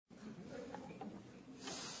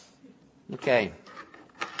Okay.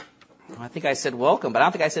 I think I said welcome, but I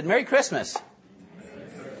don't think I said Merry Christmas.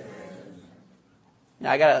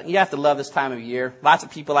 Now, you have to love this time of year. Lots of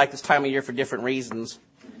people like this time of year for different reasons.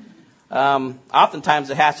 Oftentimes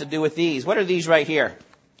it has to do with these. What are these right here?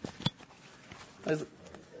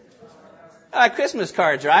 Christmas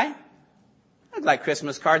cards, right? Look like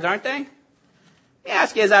Christmas cards, aren't they? Let me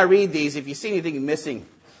ask you as I read these if you see anything missing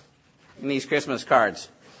in these Christmas cards.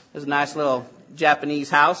 There's a nice little Japanese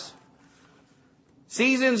house.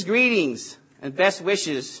 Season's greetings and best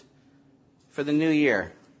wishes for the new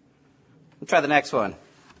year. Let's try the next one.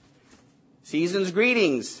 Season's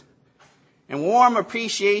greetings and warm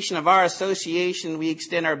appreciation of our association. We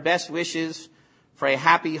extend our best wishes for a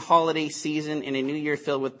happy holiday season and a new year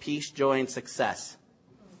filled with peace, joy, and success.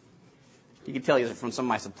 You can tell these are from some of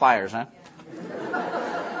my suppliers, huh?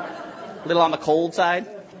 A little on the cold side.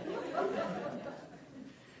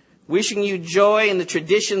 Wishing you joy in the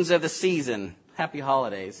traditions of the season. Happy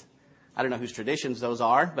holidays. I don't know whose traditions those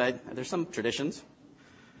are, but there's some traditions.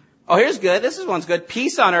 Oh, here's good. This one's good.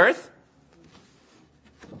 Peace on earth.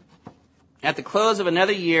 At the close of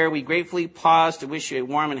another year, we gratefully pause to wish you a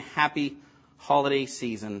warm and happy holiday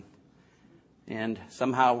season. And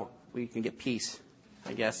somehow we can get peace,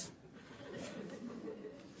 I guess.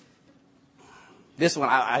 This one,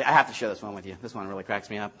 I have to share this one with you. This one really cracks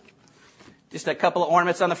me up. Just a couple of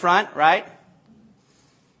ornaments on the front, right?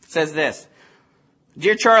 It says this.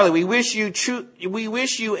 Dear Charlie, we wish you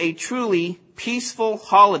a truly peaceful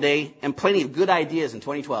holiday and plenty of good ideas in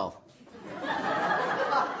 2012.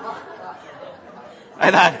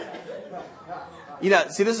 I thought,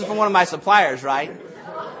 see, this is from one of my suppliers, right?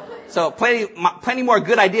 So plenty more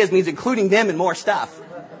good ideas means including them in more stuff.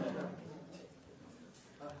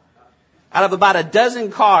 Out of about a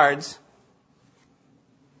dozen cards,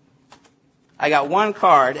 I got one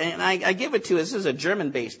card, and I give it to, this is a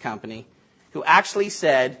German-based company, who actually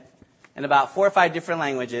said, in about 4 or 5 different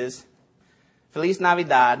languages, Feliz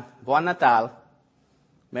Navidad, Bon Natal,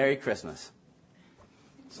 Merry Christmas.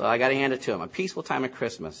 So I got to hand it to him. A peaceful time of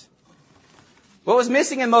Christmas. What was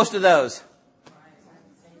missing in most of those?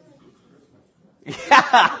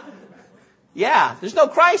 Yeah. There's no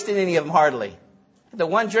Christ in any of them hardly. The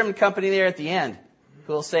one German company there at the end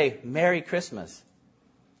who will say, Merry Christmas.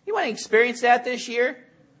 You want to experience that this year?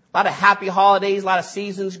 A lot of happy holidays, a lot of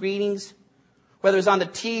season's greetings. Whether it's on the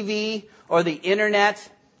TV or the internet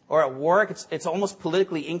or at work, it's almost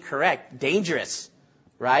politically incorrect, dangerous,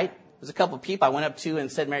 right? There's a couple of people I went up to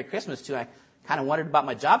and said Merry Christmas to. I kind of wondered about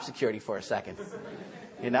my job security for a second.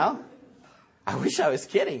 You know? I wish I was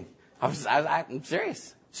kidding. I'm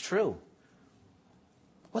serious. It's true.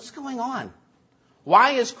 What's going on?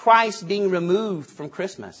 Why is Christ being removed from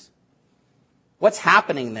Christmas? What's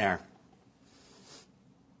happening there?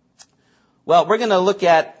 Well, we're going to look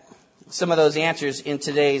at some of those answers in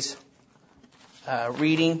today's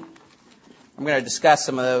reading. I'm going to discuss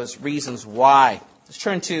some of those reasons why. Let's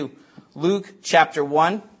turn to Luke chapter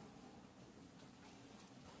 1.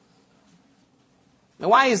 Now,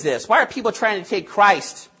 why is this? Why are people trying to take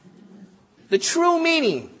Christ, the true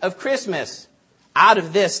meaning of Christmas, out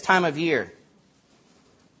of this time of year?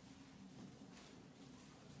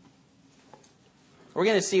 We're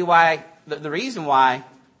going to see why, the reason why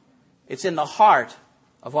it's in the heart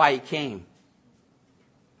of why he came.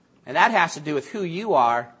 And that has to do with who you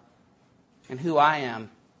are and who I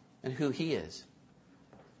am and who he is.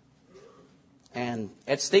 And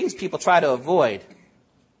it's things people try to avoid.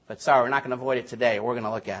 But sorry, we're not going to avoid it today. We're going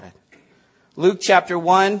to look at it. Luke chapter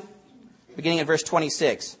 1, beginning at verse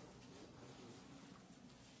 26.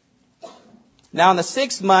 Now in the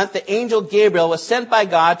 6th month, the angel Gabriel was sent by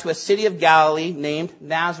God to a city of Galilee named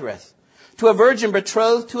Nazareth, to a virgin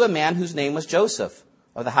betrothed to a man whose name was Joseph,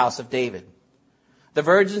 of the house of David. The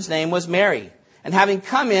virgin's name was Mary. And having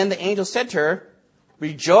come in, the angel said to her,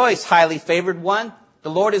 Rejoice, highly favored one,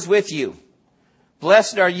 the Lord is with you.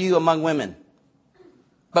 Blessed are you among women.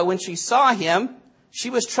 But when she saw him, she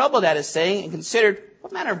was troubled at his saying and considered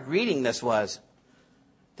what manner of greeting this was.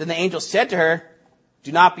 Then the angel said to her,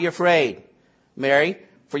 Do not be afraid, Mary,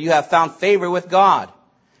 for you have found favor with God.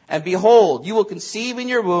 And behold, you will conceive in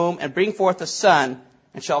your womb and bring forth a son,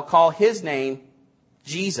 and shall call his name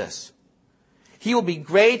Jesus. He will be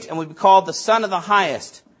great and will be called the Son of the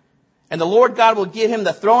Highest. And the Lord God will give him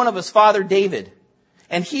the throne of his father David.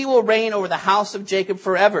 And he will reign over the house of Jacob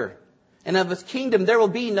forever. And of his kingdom there will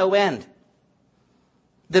be no end.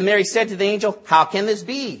 Then Mary said to the angel, How can this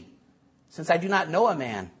be, since I do not know a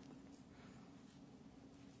man?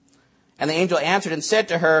 And the angel answered and said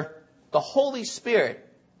to her, The Holy Spirit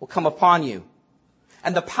will come upon you,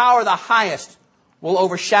 and the power of the Highest will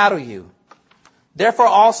overshadow you. Therefore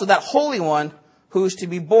also that Holy One who is to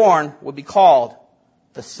be born will be called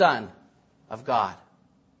the Son of God.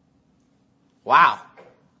 Wow.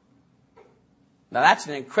 Now that's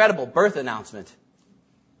an incredible birth announcement.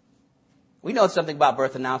 We know something about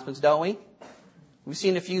birth announcements, don't we? We've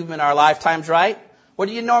seen a few of them in our lifetimes, right? What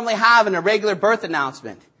do you normally have in a regular birth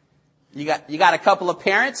announcement? You got a couple of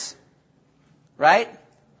parents, right?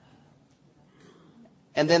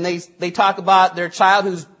 And then they talk about their child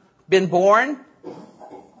who's been born.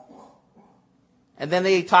 And then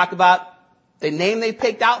they talk about the name they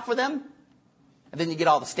picked out for them. And then you get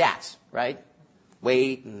all the stats, right?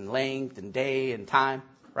 Weight and length and day and time,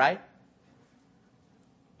 right?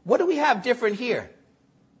 What do we have different here?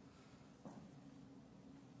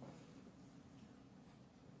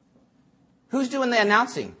 Who's doing the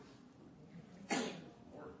announcing?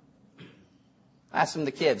 Ask some of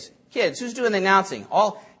the kids. Kids, who's doing the announcing?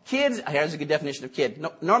 All kids. Here's a good definition of kid.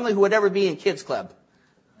 No, normally, who would ever be in kids club?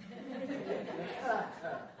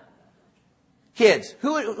 Kids.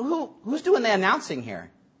 Who's doing the announcing here?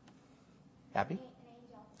 Happy?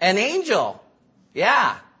 An angel.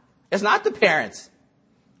 Yeah. It's not the parents.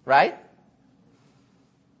 Right?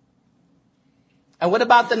 And what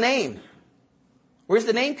about the name? Where's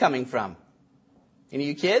the name coming from? Any of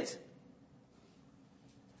you kids?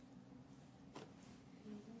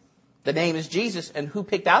 The name is Jesus. And who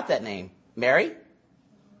picked out that name? Mary?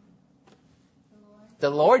 The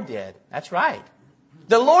Lord did. That's right.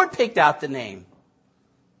 The Lord picked out the name.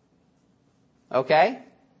 Okay?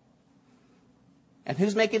 And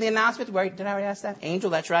who's making the announcement? Did I already ask that? Angel,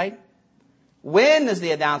 that's right. When is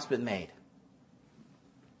the announcement made?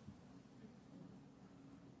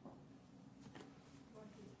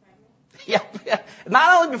 Yeah.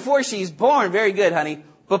 Not only before she's born, very good, honey,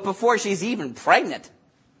 but before she's even pregnant.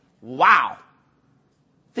 Wow.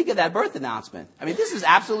 Think of that birth announcement. I mean, this is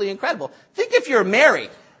absolutely incredible. Think if you're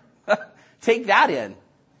married. Take that in.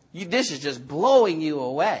 This is just blowing you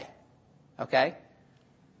away. Okay?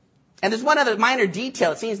 And there's one other minor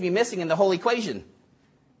detail that seems to be missing in the whole equation.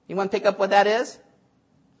 You want to pick up what that is?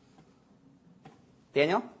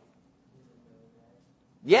 Daniel?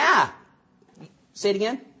 Yeah. Say it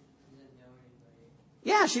again.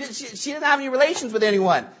 Yeah, she didn't have any relations with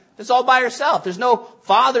anyone. It's all by herself. There's no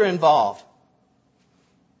father involved.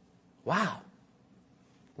 Wow.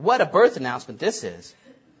 What a birth announcement this is.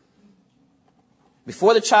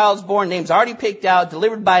 Before the child's born, name's already picked out,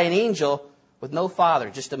 delivered by an angel with no father,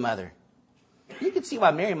 just a mother. You can see why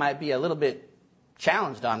Mary might be a little bit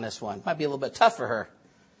challenged on this one. Might be a little bit tough for her.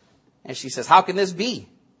 And she says, how can this be?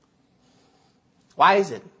 Why is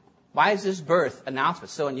it? Why is this birth announcement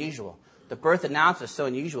so unusual? The birth announcement is so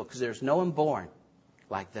unusual because there's no one born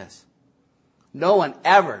like this. No one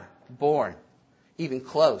ever born even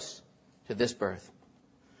close to this birth.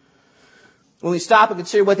 When we stop and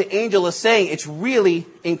consider what the angel is saying, it's really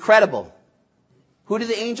incredible. Who did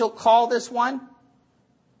the angel call this one?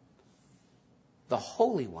 The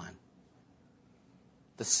Holy One.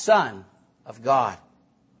 The Son of God.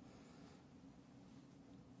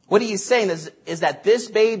 What he is saying is that this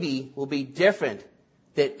baby will be different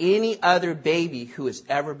than any other baby who has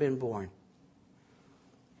ever been born.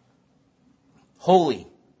 Holy.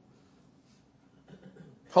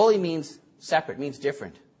 Holy means separate, means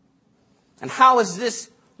different. And how is this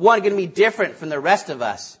one going to be different from the rest of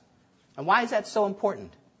us? And why is that so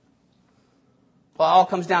important? Well, it all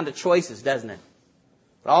comes down to choices, doesn't it?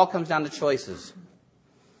 It all comes down to choices.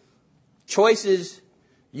 Choices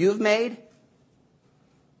you've made,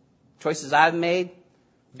 choices I've made,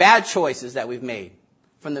 bad choices that we've made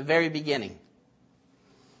from the very beginning.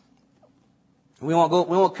 We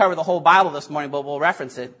won't cover the whole Bible this morning, but we'll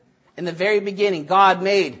reference it. In the very beginning, God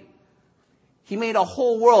He made a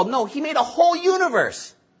whole world. No, He made a whole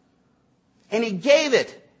universe. And He gave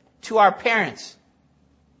it to our parents.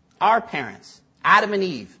 Our parents. Adam and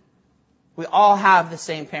Eve. We all have the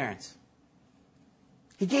same parents.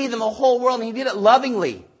 He gave them a whole world, and He did it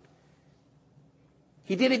lovingly.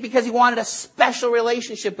 He did it because He wanted a special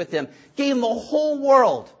relationship with them. Gave them a whole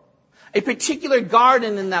world. A particular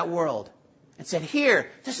garden in that world. And said,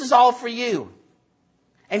 here, this is all for you.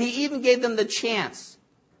 And He even gave them the chance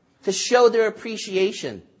to show their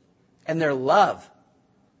appreciation and their love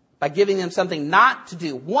by giving them something not to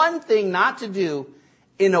do, one thing not to do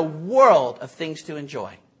in a world of things to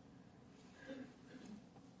enjoy.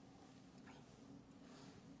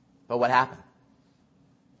 But what happened?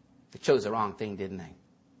 They chose the wrong thing, didn't they?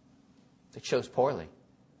 They chose poorly.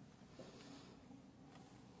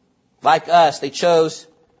 Like us, they chose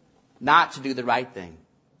not to do the right thing.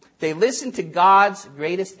 They listened to God's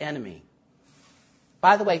greatest enemy.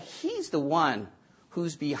 By the way, He's the one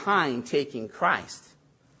who's behind taking Christ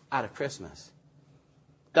out of Christmas.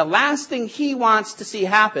 The last thing he wants to see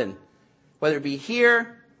happen, whether it be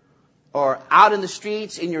here or out in the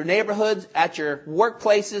streets, in your neighborhoods, at your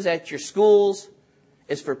workplaces, at your schools,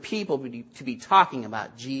 is for people to be talking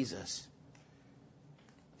about Jesus.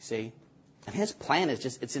 See? And his plan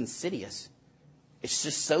is it's insidious. It's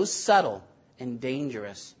just so subtle and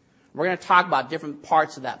dangerous. We're going to talk about different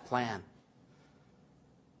parts of that plan.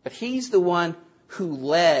 But he's the one who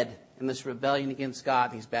led in this rebellion against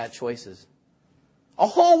God, these bad choices. A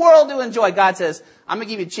whole world to enjoy. God says, I'm going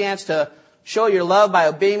to give you a chance to show your love by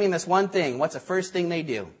obeying me in this one thing. What's the first thing they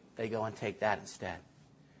do? They go and take that instead.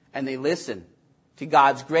 And they listen to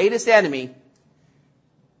God's greatest enemy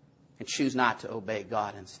and choose not to obey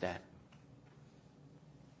God instead.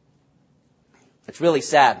 It's really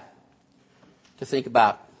sad to think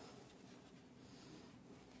about.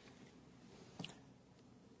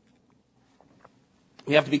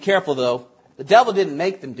 We have to be careful, though. The devil didn't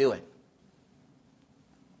make them do it.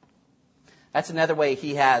 That's another way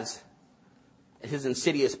he has his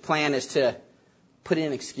insidious plan, is to put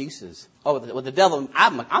in excuses. Oh, with the devil,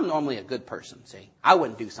 I'm normally a good person, see. I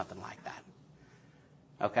wouldn't do something like that.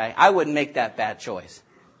 Okay? I wouldn't make that bad choice.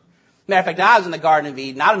 Matter of fact, I was in the Garden of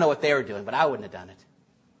Eden. I don't know what they were doing, but I wouldn't have done it.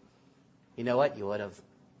 You know what? You would have.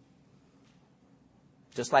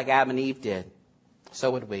 Just like Adam and Eve did,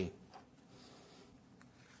 so would we.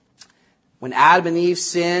 When Adam and Eve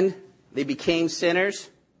sinned, they became sinners,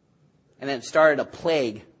 and then it started a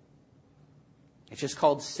plague. It's just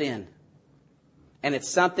called sin. And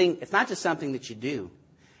it's not just something that you do.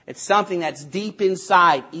 It's something that's deep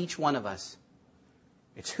inside each one of us.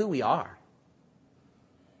 It's who we are.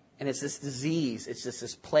 And it's this disease. It's just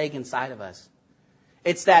this plague inside of us.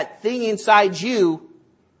 It's that thing inside you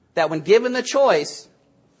that when given the choice,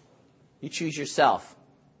 you choose yourself.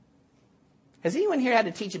 Has anyone here had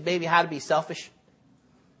to teach a baby how to be selfish?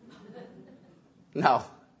 No.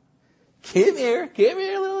 Come here,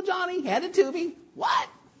 little Johnny. Hand it to me. What?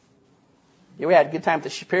 Yeah, we had a good time at the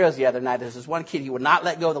Shapiro's the other night. There's this one kid, he would not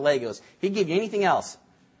let go of the Legos. He'd give you anything else.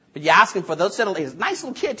 But you ask him for those set of Legos. Nice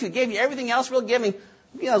little kid, too. Gave you everything else. Real giving.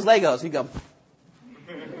 Those Legos. He'd go.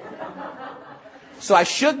 So I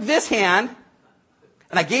shook this hand,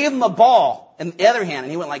 and I gave him a ball in the other hand,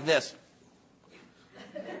 and he went like this.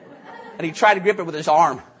 And he tried to grip it with his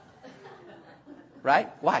arm.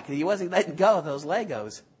 Right? Why? Because he wasn't letting go of those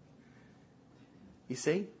Legos. You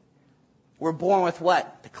see? We're born with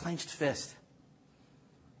what? The clenched fist.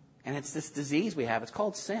 And it's this disease we have. It's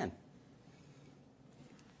called sin.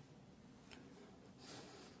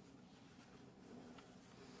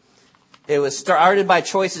 It was started by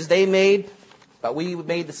choices they made, but we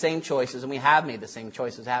made the same choices, and we have made the same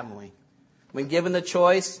choices, haven't we? When given the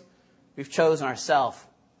choice, we've chosen ourselves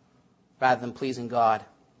rather than pleasing God.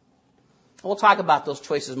 We'll talk about those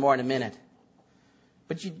choices more in a minute.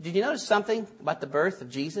 But did you notice something about the birth of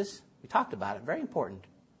Jesus? We talked about it. Very important.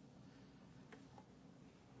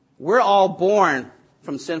 We're all born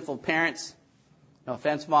from sinful parents. No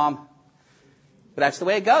offense, Mom. But that's the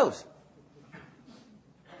way it goes.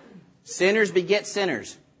 Sinners beget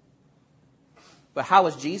sinners. But how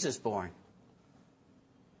was Jesus born?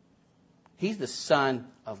 He's the Son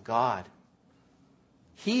of God.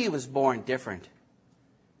 He was born different.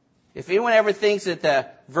 If anyone ever thinks that the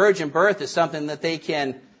virgin birth is something that they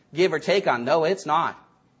can give or take on, no, it's not.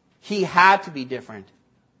 He had to be different.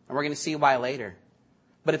 And we're going to see why later.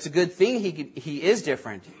 But it's a good thing he is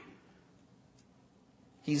different.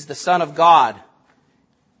 He's the Son of God.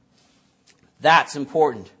 That's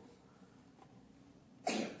important.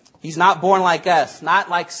 He's not born like us, not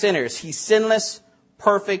like sinners. He's sinless,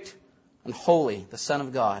 perfect, and holy, the Son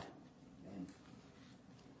of God.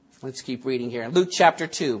 Let's keep reading here. In Luke chapter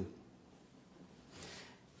 2.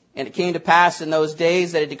 And it came to pass in those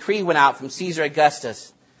days that a decree went out from Caesar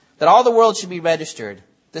Augustus that all the world should be registered.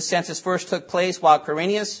 This census first took place while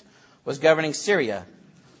Quirinius was governing Syria.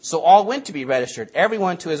 So all went to be registered,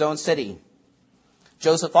 everyone to his own city.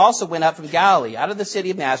 Joseph also went up from Galilee, out of the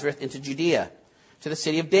city of Nazareth, into Judea, to the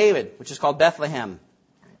city of David, which is called Bethlehem,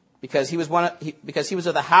 because he was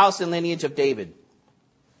of the house and lineage of David,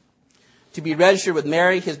 to be registered with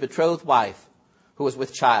Mary, his betrothed wife, who was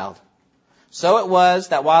with child. So it was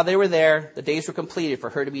that while they were there, the days were completed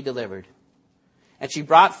for her to be delivered. And she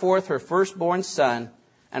brought forth her firstborn son,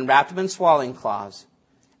 and wrapped him in swaddling cloths,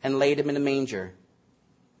 and laid him in a manger,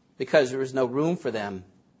 because there was no room for them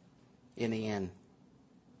in the inn.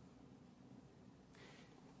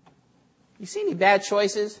 You see any bad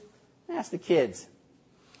choices? Ask the kids.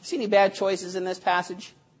 You see any bad choices in this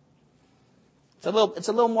passage? It's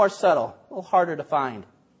a little more subtle, a little harder to find.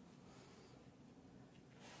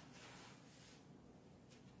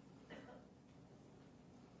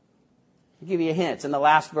 I'll give you a hint. It's in the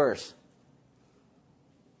last verse.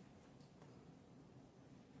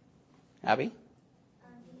 Abby?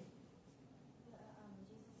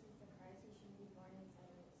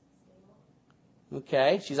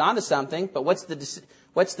 Okay, she's onto something, but what's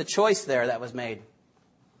the choice there that was made?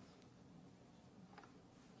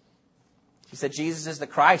 She said Jesus is the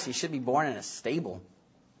Christ. He should be born in a stable.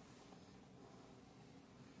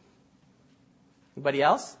 Anybody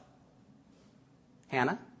else?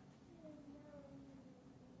 Hannah?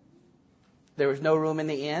 There was no room in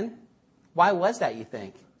the inn? Why was that, you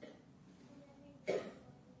think?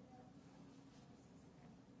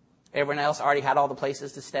 Everyone else already had all the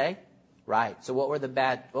places to stay? Right. So what was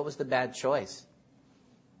the bad choice?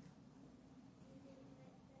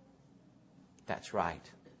 That's right.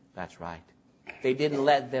 That's right. They didn't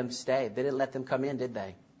let them stay. They didn't let them come in, did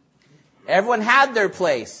they? Everyone had their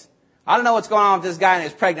place. I don't know what's going on with this guy and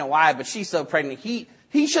his pregnant wife, but she's so pregnant. He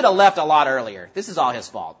should have left a lot earlier. This is all his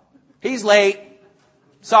fault. He's late.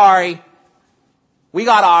 Sorry. We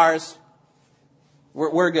got ours.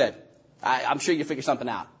 We're good. I'm sure you figure something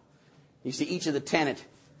out. You see each of the tenant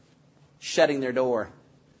shutting their door.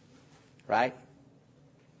 Right?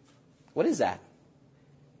 What is that?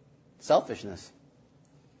 Selfishness.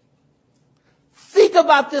 Think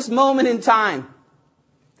about this moment in time.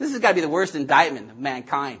 This has got to be the worst indictment of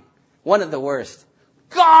mankind. One of the worst.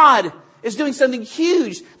 God is doing something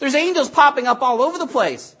huge. There's angels popping up all over the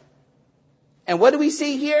place. And what do we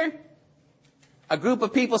see here? A group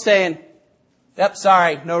of people saying, yep,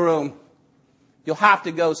 sorry, no room. You'll have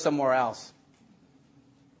to go somewhere else.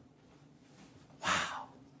 Wow.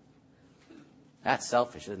 That's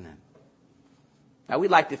selfish, isn't it? Now,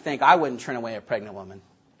 we'd like to think I wouldn't turn away a pregnant woman.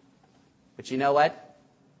 But you know what?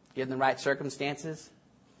 Given the right circumstances,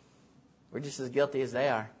 we're just as guilty as they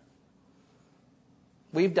are.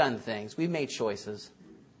 We've done things. We've made choices.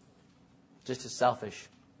 Just as selfish.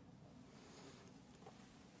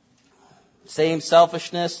 Same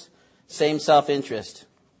selfishness, same self-interest.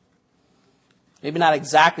 Maybe not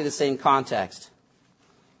exactly the same context.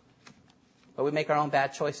 But we make our own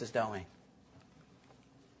bad choices, don't we?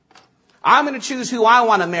 I'm going to choose who I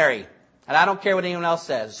want to marry. And I don't care what anyone else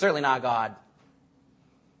says. Certainly not God.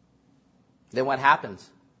 Then what happens?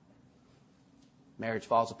 Marriage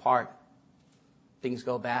falls apart. Things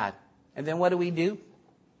go bad. And then what do?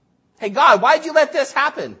 Hey, God, why'd you let this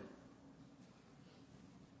happen?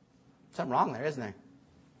 Something wrong there, isn't there?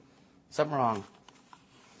 Something wrong.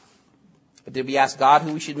 But did we ask God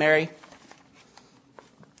who we should marry?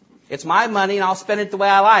 It's my money and I'll spend it the way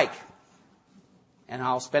I like. And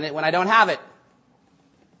I'll spend it when I don't have it.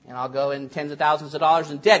 And I'll go in tens of thousands of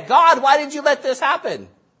dollars in debt. God, why did you let this happen?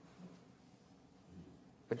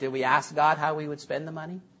 But did we ask God how we would spend the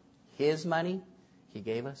money? His money He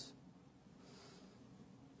gave us?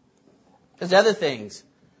 There's other things.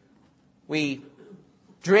 We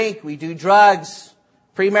drink, we do drugs,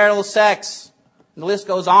 premarital sex, and the list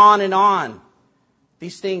goes on and on.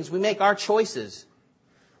 These things, we make our choices.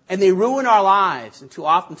 And they ruin our lives. And too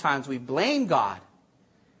oftentimes we blame God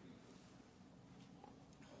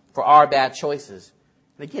for our bad choices.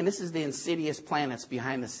 And again, this is the insidious plan that's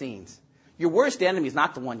behind the scenes. Your worst enemy is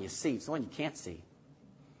not the one you see. It's the one you can't see.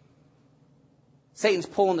 Satan's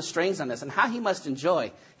pulling the strings on this. And how he must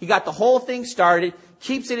enjoy. He got the whole thing started,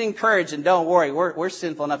 keeps it encouraged, and don't worry, we're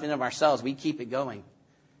sinful enough in and of ourselves. We keep it going.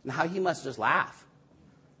 And how he must just laugh.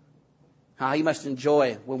 How he must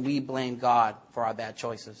enjoy when we blame God for our bad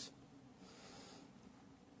choices.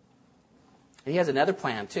 And he has another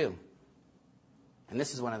plan too. And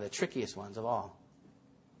this is one of the trickiest ones of all.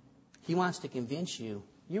 He wants to convince you,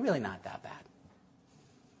 you're really not that bad.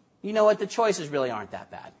 You know what? The choices really aren't that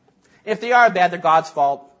bad. If they are bad, they're God's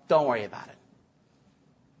fault. Don't worry about it.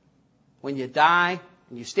 When you die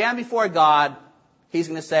and you stand before God, He's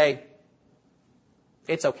going to say,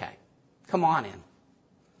 it's okay. Come on in.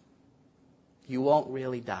 You won't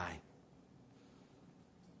really die.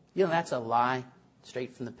 You know, that's a lie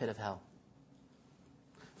straight from the pit of hell.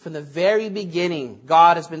 From the very beginning,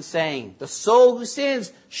 God has been saying, the soul who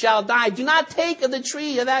sins shall die. Do not take of the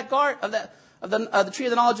tree of that the tree of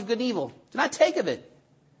the knowledge of good and evil. Do not take of it.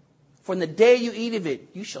 For in the day you eat of it,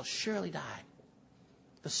 you shall surely die.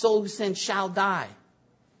 The soul who sins shall die.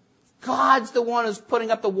 God's the one who's putting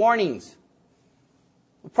up the warnings.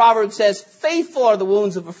 The proverb says, faithful are the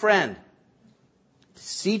wounds of a friend.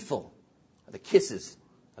 Deceitful are the kisses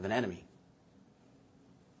of an enemy.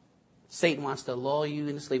 Satan wants to lull you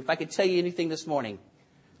into sleep. If I could tell you anything this morning,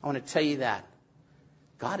 I want to tell you that.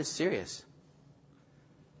 God is serious.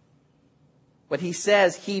 What He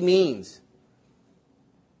says, He means.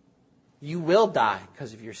 You will die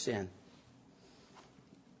because of your sin.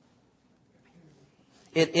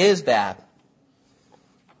 It is bad.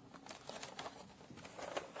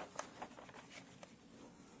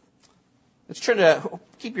 Let's turn to,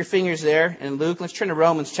 keep your fingers there in Luke. Let's turn to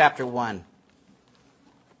Romans chapter 1.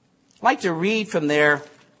 I'd like to read from there,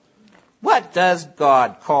 what does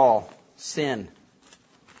God call sin?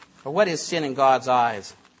 Or what is sin in God's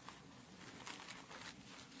eyes?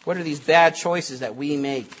 What are these bad choices that we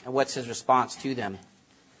make, and what's his response to them?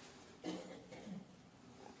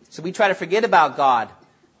 So we try to forget about God.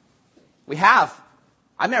 We have.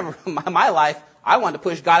 I remember in my life, I wanted to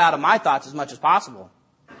push God out of my thoughts as much as possible.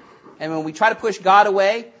 And when we try to push God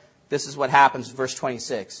away, this is what happens, verse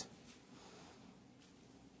 26.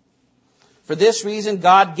 For this reason,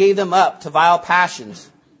 God gave them up to vile passions.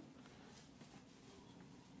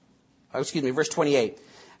 Verse 28.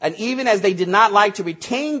 And even as they did not like to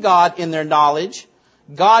retain God in their knowledge,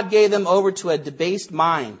 God gave them over to a debased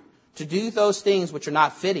mind to do those things which are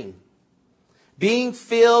not fitting. Being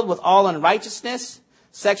filled with all unrighteousness,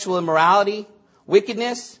 sexual immorality,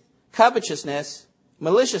 wickedness, covetousness,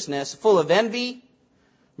 maliciousness, full of envy,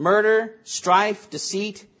 murder, strife,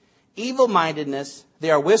 deceit, evil-mindedness. They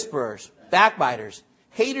are whisperers, backbiters,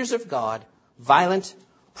 haters of God, violent,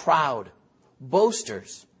 proud,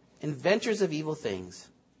 boasters, inventors of evil things,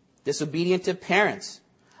 disobedient to parents,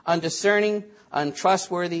 undiscerning,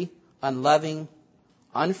 untrustworthy, unloving,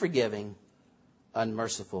 unforgiving,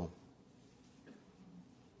 unmerciful.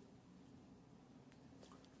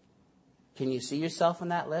 Can you see yourself on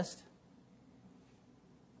that list?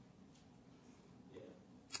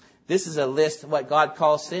 This is a list of what God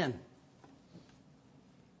calls sin.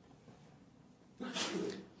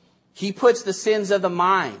 He puts the sins of the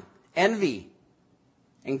mind, envy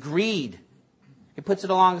and greed. He puts it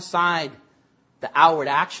alongside the outward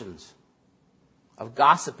actions of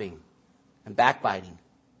gossiping and backbiting.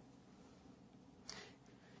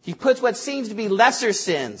 He puts what seems to be lesser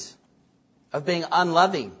sins of being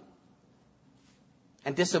unloving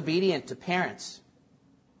and disobedient to parents.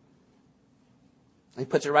 He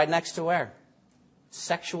puts it right next to where?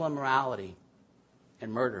 Sexual immorality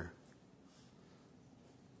and murder.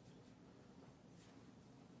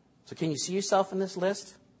 So can you see yourself in this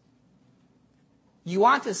list? You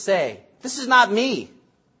want to say, this is not me.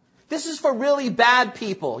 This is for really bad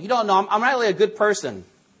people. You don't know, I'm really a good person.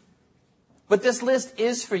 But this list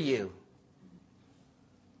is for you.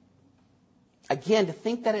 Again, to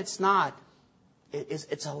think that it's not,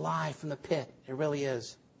 it's a lie from the pit. It really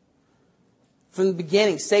is. From the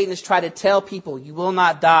beginning, Satan has tried to tell people, you will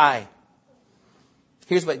not die.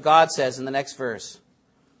 Here's what God says in the next verse.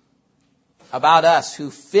 About us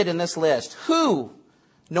who fit in this list. Who,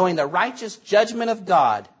 knowing the righteous judgment of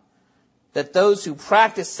God, that those who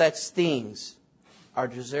practice such things are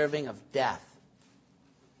deserving of death.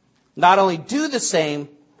 Not only do the same,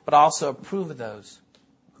 but also approve of those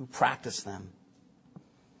who practice them.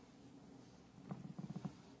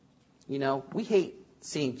 You know, we hate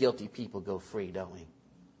seeing guilty people go free, don't we?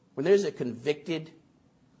 When there's a convicted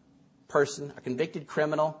person, a convicted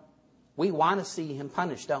criminal, we want to see him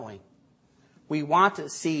punished, don't we? We want to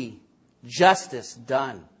see justice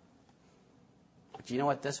done. But do you know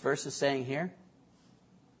what this verse is saying here?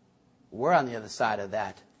 We're on the other side of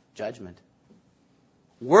that judgment.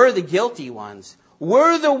 We're the guilty ones.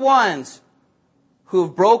 We're the ones who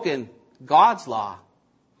have broken God's law.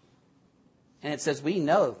 And it says we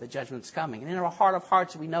know the judgment's coming. And in our heart of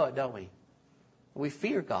hearts, we know it, don't we? We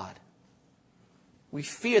fear God. We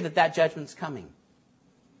fear that judgment's coming.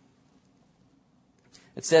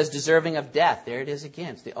 It says deserving of death. There it is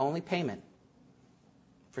again. It's the only payment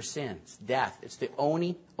for sin. It's death. It's the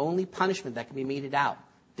only punishment that can be meted out.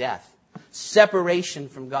 Death. Separation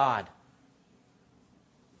from God.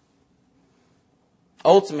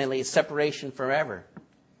 Ultimately, it's separation forever.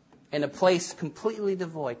 In a place completely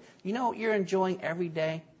devoid. You know what you're enjoying every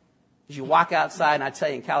day? As you walk outside, and I tell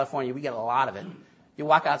you, in California, we get a lot of it. You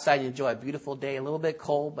walk outside and you enjoy a beautiful day, a little bit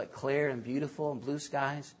cold, but clear and beautiful and blue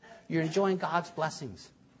skies. You're enjoying God's blessings.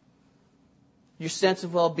 Your sense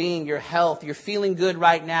of well-being, your health, you're feeling good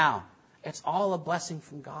right now. It's all a blessing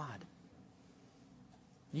from God.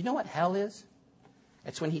 You know what hell is?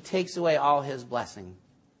 It's when He takes away all His blessing.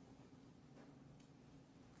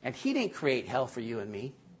 And He didn't create hell for you and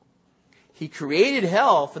me. He created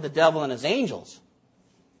hell for the devil and his angels.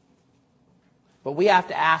 But we have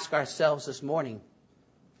to ask ourselves this morning,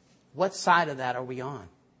 what side of that are we on?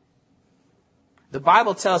 The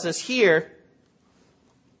Bible tells us here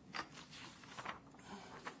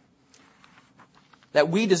that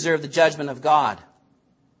we deserve the judgment of God.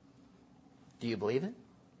 Do you believe it?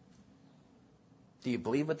 Do you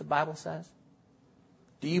believe what the Bible says?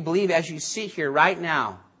 Do you believe as you sit here right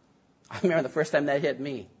now I remember the first time that hit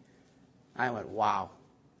me. I went, wow.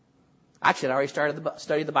 Actually, I'd already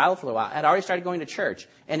studied the Bible for a while. I'd already started going to church.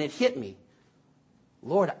 And it hit me.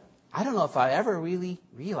 Lord, I don't know if I ever really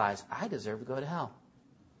realized I deserve to go to hell.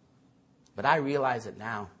 But I realize it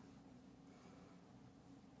now.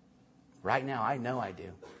 Right now, I know I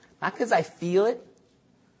do. Not because I feel it,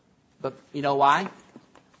 but you know why?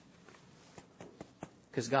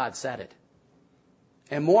 Because God said it.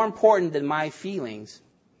 And more important than my feelings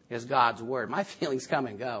is God's word. My feelings come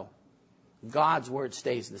and go. God's word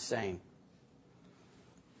stays the same.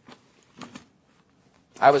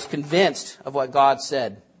 I was convinced of what God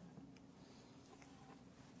said.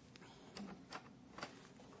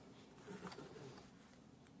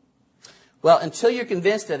 Well, until you're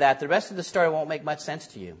convinced of that, the rest of the story won't make much sense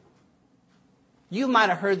to you. You might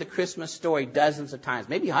have heard the Christmas story dozens of times,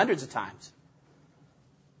 maybe hundreds of times.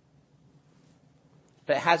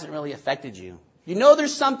 But it hasn't really affected you. You know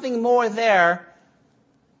there's something more there,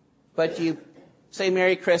 but you say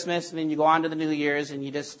Merry Christmas and then you go on to the New Year's and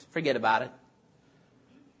you just forget about it.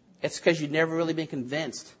 It's because you've never really been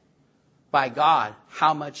convinced by God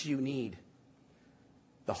how much you need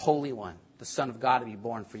the Holy One, the Son of God, to be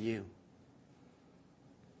born for you.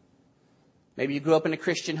 Maybe you grew up in a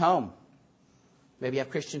Christian home. Maybe you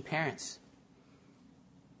have Christian parents.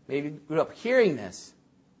 Maybe you grew up hearing this.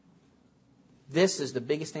 This is the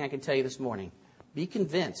biggest thing I can tell you this morning. Be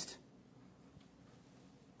convinced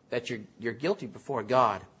that you're guilty before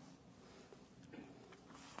God.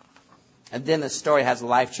 And then the story has a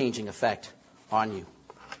life-changing effect on you.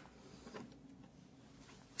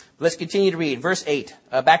 Let's continue to read. Verse 8.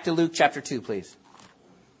 Back to Luke chapter 2, please.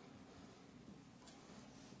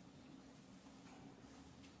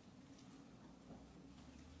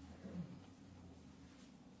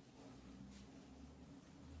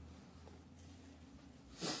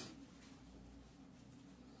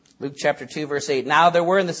 Luke chapter 2, verse 8. Now there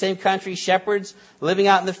were in the same country shepherds living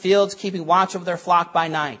out in the fields, keeping watch over their flock by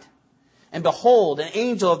night. And behold, an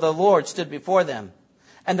angel of the Lord stood before them,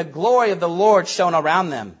 and the glory of the Lord shone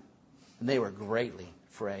around them, and they were greatly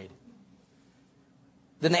afraid.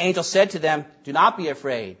 Then the angel said to them, do not be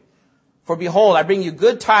afraid, for behold, I bring you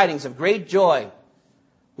good tidings of great joy,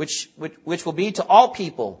 which will be to all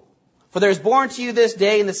people. For there is born to you this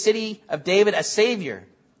day in the city of David a Savior,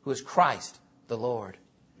 who is Christ the Lord.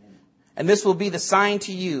 And this will be the sign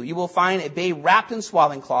to you. You will find a babe wrapped in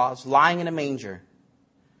swaddling cloths, lying in a manger.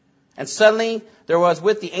 And suddenly there was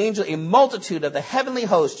with the angel a multitude of the heavenly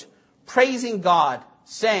host, praising God,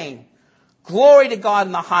 saying, Glory to God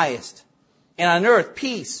in the highest, and on earth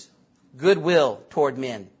peace, goodwill toward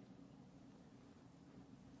men.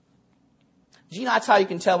 Do you know that's how you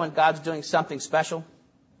can tell when God's doing something special?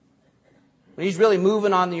 When He's really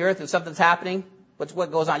moving on the earth and something's happening,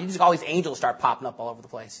 what goes on? You just all these angels start popping up all over the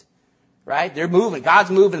place. Right? They're moving.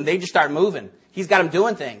 God's moving. They just start moving. He's got them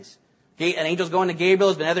doing things. An angel's going to Gabriel.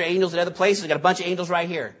 There's been other angels at other places. He's got a bunch of angels right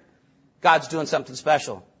here. God's doing something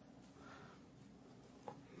special.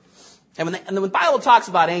 And when the Bible talks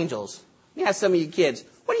about angels, you ask some of you kids,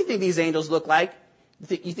 what do you think these angels look like?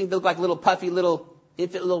 You think they look like little puffy, little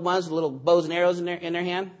infant little ones with little bows and arrows in their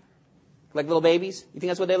hand? Like little babies? You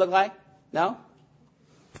think that's what they look like? No?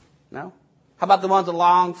 No? How about the ones with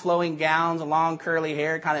long flowing gowns and long curly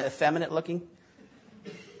hair, kind of effeminate looking?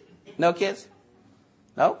 No, kids?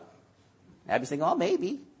 No? Abby's thinking, oh,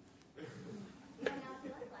 maybe. We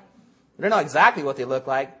don't know exactly what they look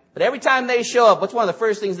like. But every time they show up, what's one of the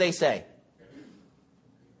first things they say?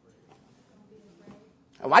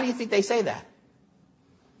 And why do you think they say that?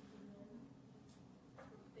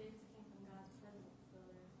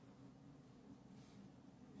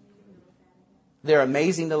 They're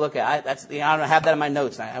amazing to look at. I don't have that in my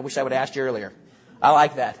notes. I wish I would have asked you earlier. I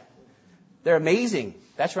like that. They're amazing.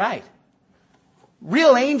 That's right.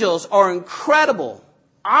 Real angels are incredible,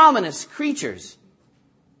 ominous creatures.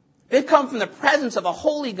 They've come from the presence of a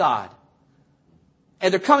holy God.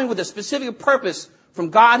 And they're coming with a specific purpose from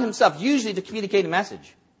God Himself, usually to communicate a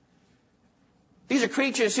message. These are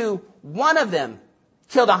creatures who, one of them,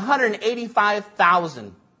 killed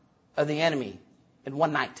 185,000 of the enemy in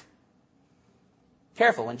one night.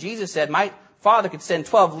 Careful. When Jesus said, my Father could send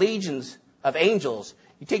 12 legions of angels,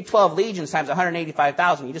 you take 12 legions times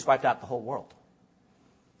 185,000, you just wiped out the whole world.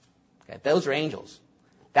 Okay, those are angels.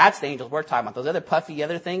 That's the angels we're talking about. Those other puffy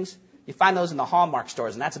other things, you find those in the Hallmark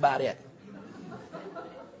stores, and that's about it.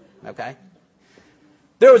 Okay?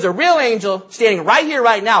 There was a real angel standing right here,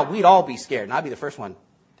 right now. We'd all be scared, and I'd be the first one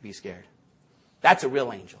to be scared. That's a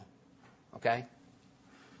real angel. Okay?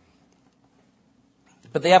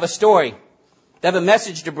 But they have a story. They have a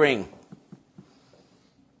message to bring.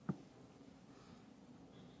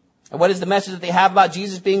 And what is the message that they have about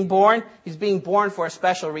Jesus being born? He's being born for a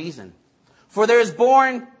special reason. For there is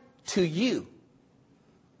born to you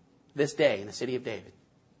this day in the city of David.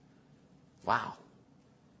 Wow.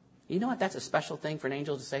 You know what? That's a special thing for an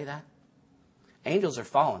angel to say that. Angels are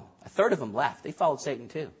fallen. A third of them left. They followed Satan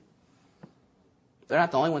too. They're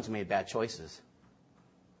not the only ones who made bad choices.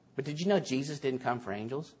 But did you know Jesus didn't come for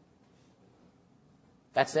angels?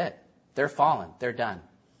 That's it. They're fallen. They're done.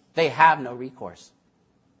 They have no recourse.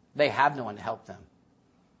 They have no one to help them.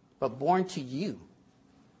 But born to you,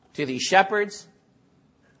 to these shepherds,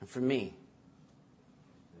 and for me,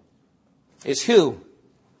 is who?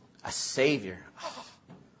 A Savior. Oh,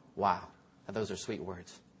 wow. Those are sweet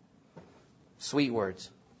words. Sweet words.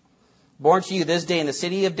 Born to you this day in the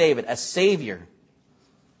city of David, a Savior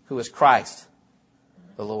who is Christ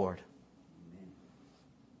the Lord.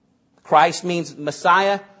 Christ means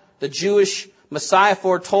Messiah, the Jewish Messiah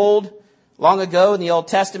foretold long ago in the Old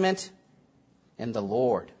Testament, and the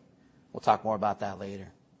Lord. We'll talk more about that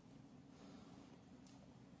later.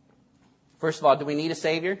 First of all, do we need a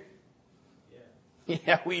Savior? Yeah,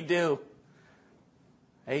 yeah, we do.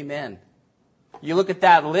 Amen. You look at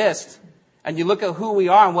that list, and you look at who we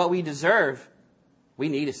are and what we deserve, we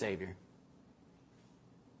need a Savior.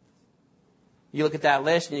 You look at that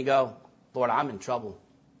list and you go, Lord, I'm in trouble.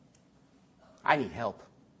 I need help.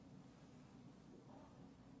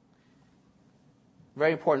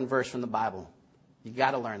 Very important verse from the Bible. You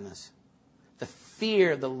got to learn this. The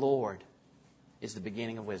fear of the Lord is the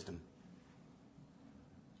beginning of wisdom.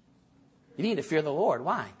 You need to fear the Lord.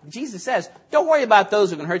 Why? Jesus says, don't worry about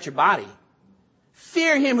those who can hurt your body.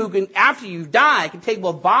 Fear him who can, after you die, can take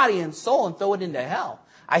both body and soul and throw it into hell.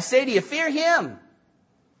 I say to you, fear him.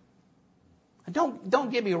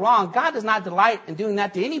 Don't get me wrong. God does not delight in doing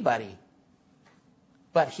that to anybody.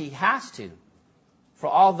 But he has to for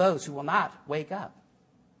all those who will not wake up.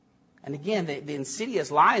 And again, the insidious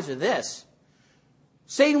lies are this.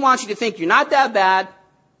 Satan wants you to think you're not that bad.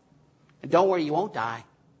 And don't worry, you won't die.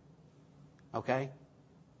 Okay?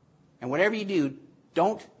 And whatever you do,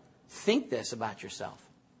 don't think this about yourself.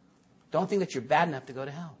 Don't think that you're bad enough to go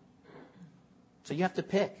to hell. So you have to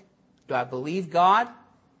pick. Do I believe God?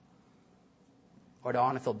 Or do I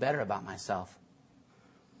want to feel better about myself?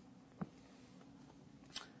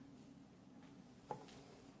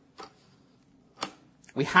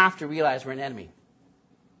 We have to realize we're an enemy.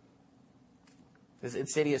 This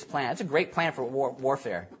insidious plan. It's a great plan for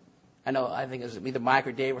warfare. I think it was either Mike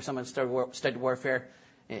or Dave or someone studied warfare.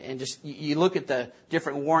 And just, you look at the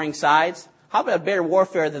different warring sides. How about a better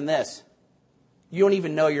warfare than this? You don't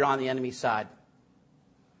even know you're on the enemy's side.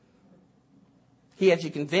 He has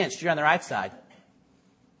you convinced you're on the right side.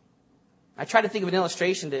 I tried to think of an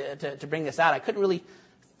illustration to bring this out. I couldn't really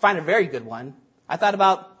find a very good one. I thought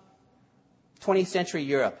about 20th century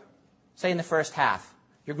Europe, say in the first half.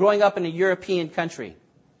 You're growing up in a European country.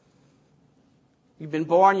 You've been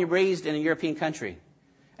born, you're raised in a European country.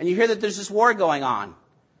 And you hear that there's this war going on.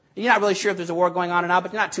 And you're not really sure if there's a war going on or not,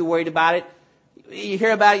 but you're not too worried about it. You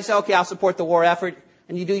hear about it, you say, okay, I'll support the war effort,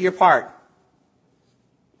 and you do your part.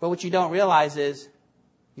 But what you don't realize is,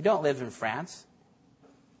 you don't live in France.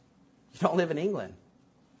 You don't live in England.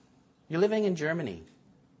 You're living in Germany.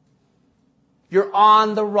 You're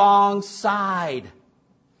on the wrong side.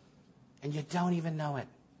 And you don't even know it.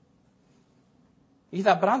 You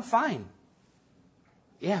thought, but I'm fine.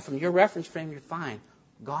 Yeah, from your reference frame, you're fine.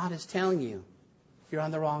 God is telling you, you're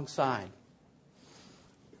on the wrong side.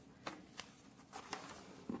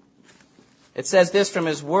 It says this from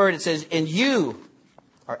his word. It says, and you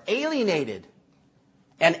are alienated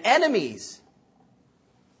and enemies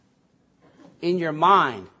in your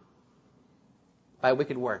mind by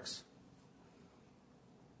wicked works.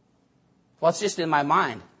 Well, it's just in my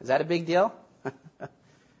mind. Is that a big deal?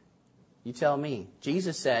 You tell me.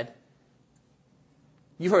 Jesus said,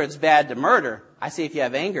 you've heard it's bad to murder. I say if you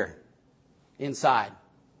have anger inside,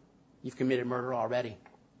 you've committed murder already.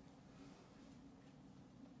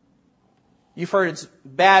 You've heard it's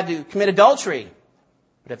bad to commit adultery.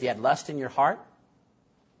 But if you had lust in your heart,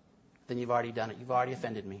 then you've already done it. You've already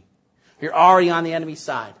offended me. You're already on the enemy's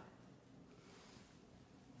side.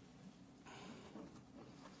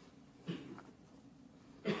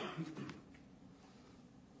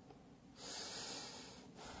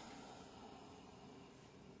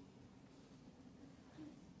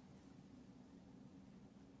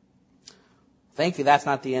 Thankfully, that's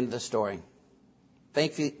not the end of the story.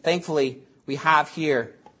 Thankfully, we have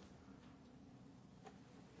here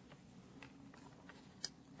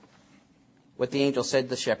what the angel said to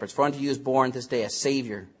the shepherds. For unto you is born this day a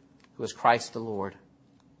Savior, who is Christ the Lord.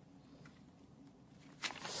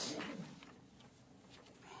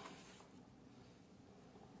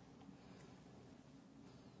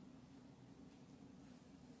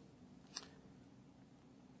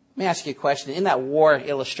 me ask you a question. In that war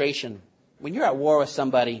illustration, when you're at war with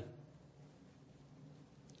somebody,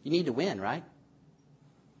 you need to win, right?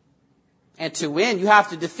 And to win, you have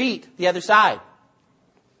to defeat the other side.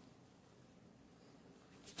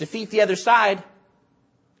 To defeat the other side,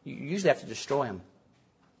 you usually have to destroy them.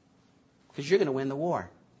 Because you're going to win the war.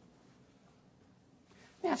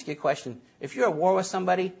 Let me ask you a question. If you're at war with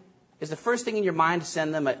somebody, is the first thing in your mind to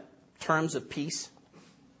send them terms of peace?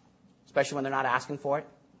 Especially when they're not asking for it?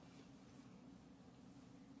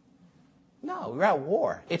 No, we're at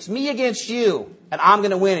war. It's me against you, and I'm going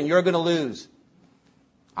to win, and you're going to lose.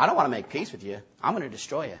 I don't want to make peace with you. I'm going to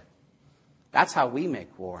destroy you. That's how we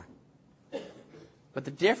make war. But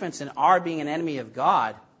the difference in our being an enemy of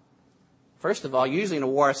God, first of all, usually in a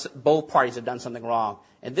war, both parties have done something wrong.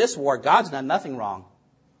 In this war, God's done nothing wrong.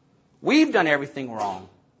 We've done everything wrong.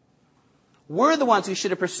 We're the ones who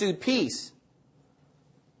should have pursued peace.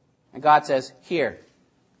 And God says, here,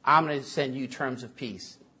 I'm going to send you terms of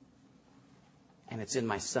peace. And it's in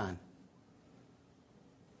my Son.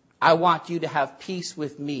 I want you to have peace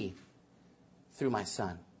with me through my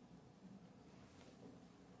Son.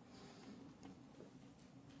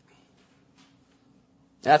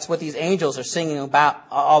 That's what these angels are singing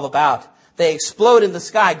all about. They explode in the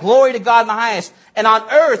sky. Glory to God in the highest. And on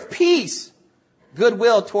earth, peace,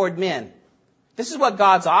 goodwill toward men. This is what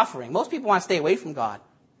God's offering. Most people want to stay away from God.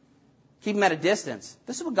 Keep him at a distance.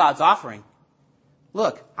 This is what God's offering.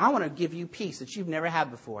 Look, I want to give you peace that you've never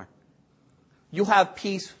had before. You'll have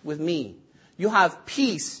peace with me. You'll have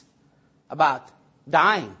peace about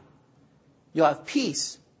dying. You'll have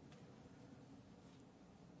peace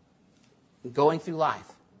in going through life.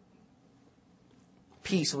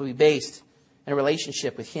 Peace will be based in a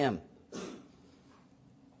relationship with him.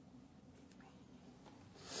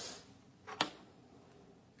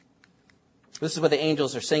 This is what the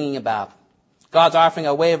angels are singing about. God's offering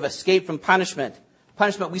a way of escape from punishment.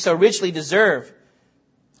 Punishment we so richly deserve.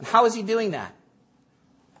 And how is he doing that?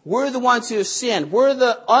 We're the ones who have sinned. We're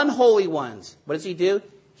the unholy ones. What does he do?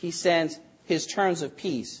 He sends his terms of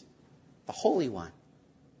peace. The Holy One.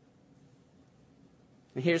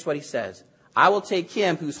 And here's what he says. I will take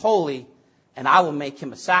him who's holy and I will make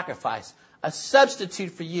him a sacrifice. A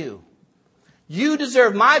substitute for you. You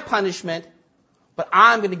deserve my punishment, but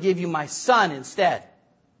I'm going to give you my Son instead.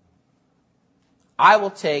 I will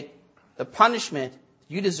take the punishment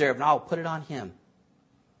you deserve and I will put it on him.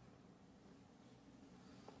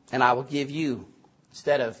 And I will give you,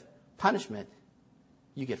 instead of punishment,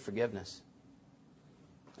 you get forgiveness.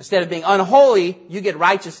 Instead of being unholy, you get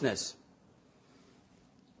righteousness.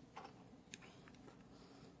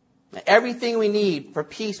 Everything we need for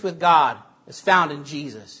peace with God is found in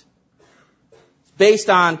Jesus. It's based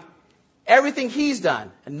on everything he's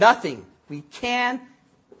done and nothing we can,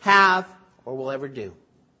 have, or will ever do.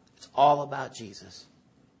 It's all about Jesus.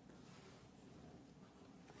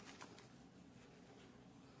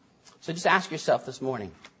 So just ask yourself this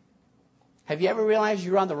morning, have you ever realized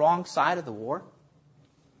you're on the wrong side of the war?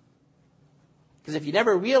 Because if you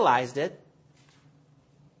never realized it,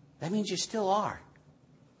 that means you still are.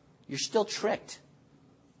 You're still tricked.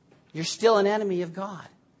 You're still an enemy of God.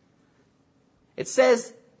 It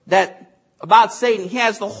says that about Satan, he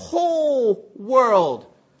has the whole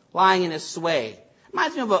world lying in his sway.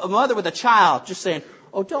 Reminds me of a mother with a child just saying,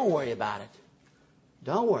 oh, don't worry about it.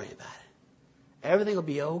 Don't worry about it. Everything will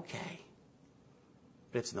be okay.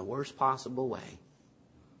 But it's in the worst possible way.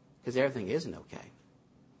 Because everything isn't okay.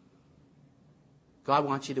 God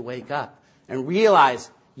wants you to wake up and realize,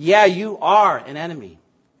 yeah, you are an enemy.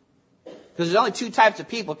 Because there's only two types of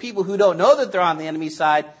people. People who don't know that they're on the enemy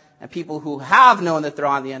side and people who have known that they're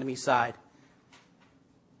on the enemy side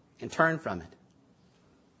and turn from it.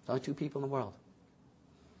 There's only two people in the world.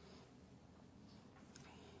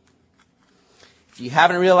 If you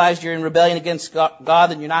haven't realized you're in rebellion against God,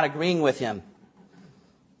 then you're not agreeing with him.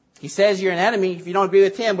 He says you're an enemy. If you don't agree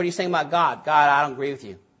with him, what are you saying about God? God, I don't agree with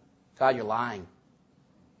you. God, you're lying.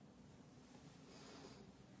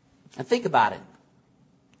 And think about it.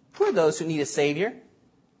 Who are those who need a Savior?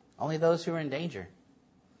 Only those who are in danger.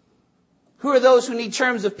 Who are those who need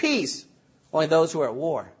terms of peace? Only those who are at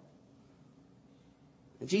war.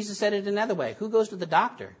 And Jesus said it another way. Who goes to the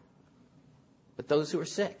doctor? But those who are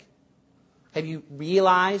sick. Have you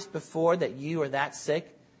realized before that you are that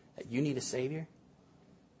sick, that you need a Savior?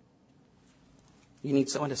 You need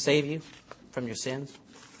someone to save you from your sins?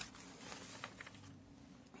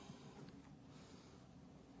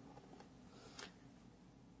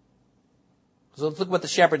 So let's look what the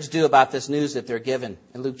shepherds do about this news that they're given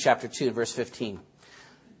in Luke chapter 2, verse 15.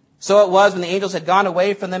 So it was when the angels had gone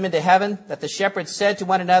away from them into heaven that the shepherds said to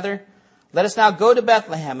one another, Let us now go to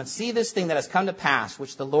Bethlehem and see this thing that has come to pass,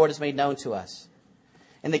 which the Lord has made known to us.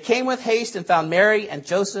 And they came with haste and found Mary and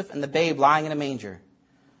Joseph and the babe lying in a manger.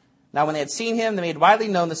 Now when they had seen him, they made widely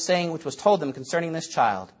known the saying which was told them concerning this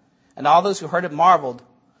child. And all those who heard it marveled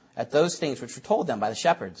at those things which were told them by the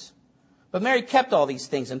shepherds. But Mary kept all these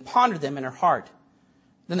things and pondered them in her heart.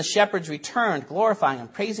 Then the shepherds returned, glorifying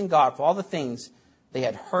and praising God for all the things they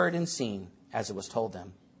had heard and seen, as it was told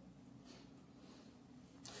them.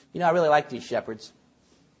 I really like these shepherds.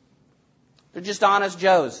 They're just honest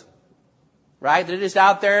Joes, right? They're just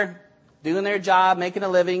out there doing their job, making a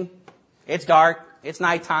living. It's dark. It's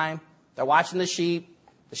nighttime. They're watching the sheep.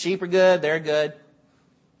 The sheep are good. They're good.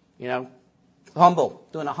 Humble,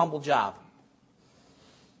 doing a humble job.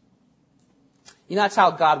 That's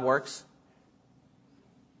how God works.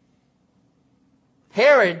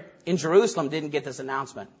 Herod in Jerusalem didn't get this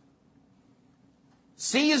announcement.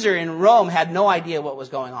 Caesar in Rome had no idea what was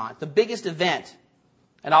going on. The biggest event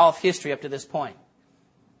in all of history up to this point.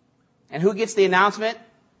 And who gets the announcement?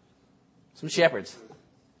 Some shepherds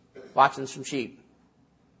watching some sheep.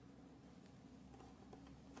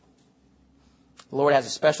 The Lord has a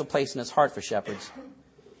special place in his heart for shepherds.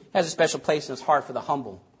 He has a special place in his heart for the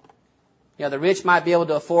humble. The rich might be able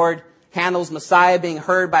to afford Handel's Messiah being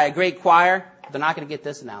heard by a great choir. But they're not going to get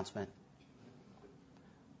this announcement.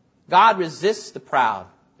 God resists the proud,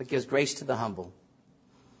 but gives grace to the humble.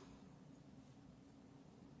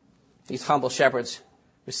 These humble shepherds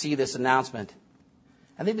received this announcement.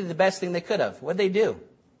 And they did the best thing they could have. What did they do?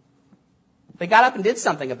 They got up and did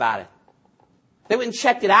something about it. They went and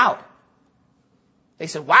checked it out. They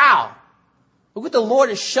said, wow, look what the Lord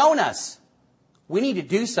has shown us. We need to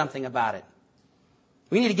do something about it.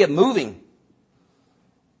 We need to get moving.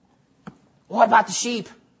 What about the sheep?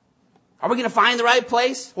 Are we going to find the right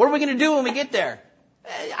place? What are we going to do when we get there?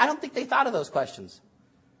 I don't think they thought of those questions.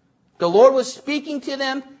 The Lord was speaking to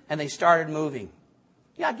them, and they started moving.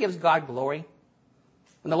 That gives God glory.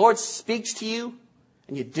 When the Lord speaks to you,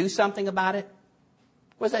 and you do something about it,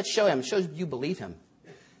 what does that show him? It shows you believe him.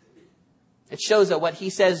 It shows that what he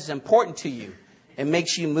says is important to you. It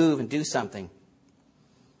makes you move and do something.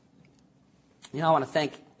 I want to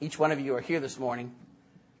thank each one of you who are here this morning,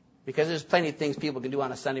 because there's plenty of things people can do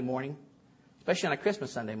on a Sunday morning, especially on a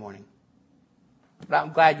Christmas Sunday morning. But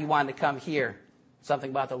I'm glad you wanted to come hear something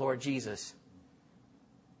about the Lord Jesus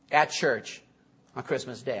at church on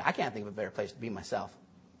Christmas Day. I can't think of a better place to be myself.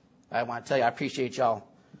 I want to tell you, I appreciate y'all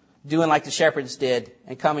doing like the shepherds did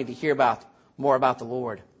and coming to hear more about the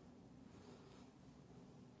Lord.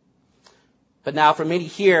 But now for many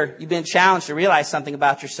here, you've been challenged to realize something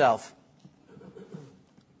about yourself.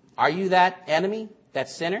 Are you that enemy, that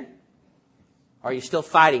sinner? Or are you still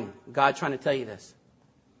fighting God trying to tell you this?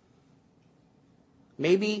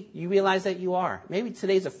 Maybe you realize that you are. Maybe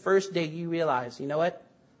today's the first day you realize, you know what?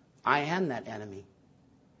 I am that enemy.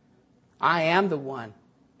 I am the one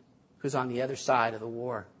who's on the other side of the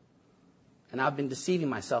war. And I've been deceiving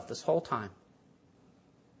myself this whole time.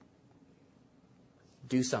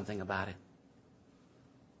 Do something about it.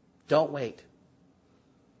 Don't wait.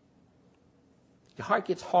 Your heart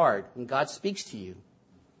gets hard when God speaks to you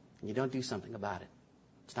and you don't do something about it.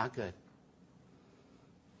 It's not good.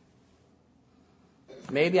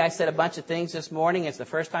 Maybe I said a bunch of things this morning. It's the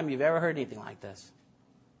first time you've ever heard anything like this.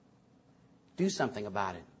 Do something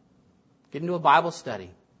about it. Get into a Bible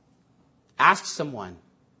study. Ask someone.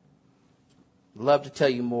 I'd love to tell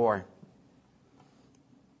you more.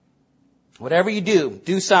 Whatever you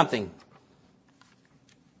do something.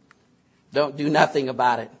 Don't do nothing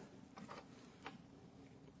about it.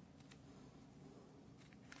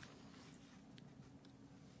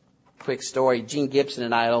 Quick story. Gene Gibson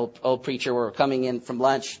and I, an old preacher, were coming in from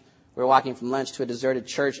lunch. We were walking from lunch to a deserted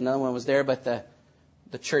church. No one was there but the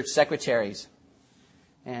church secretaries.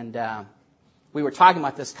 And we were talking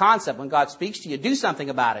about this concept. When God speaks to you, do something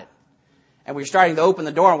about it. And we were starting to open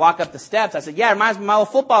the door and walk up the steps. I said, yeah, it reminds me of my old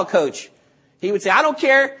football coach. He would say, I don't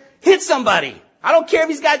care, hit somebody. I don't care if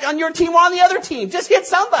he's got on your team or on the other team. Just hit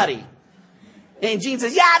somebody. And Gene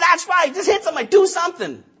says, yeah, that's right. Just hit somebody. Do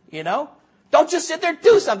something, Don't just sit there,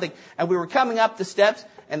 do something. And we were coming up the steps,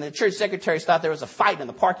 and the church secretaries thought there was a fight in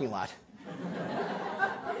the parking lot.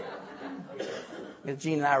 And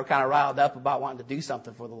Gene and I were kind of riled up about wanting to do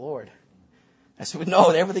something for the Lord. I said, no,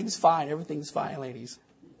 everything's fine. Everything's fine, ladies.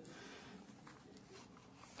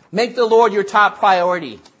 Make the Lord your top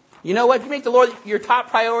priority. You know what? If you make the Lord your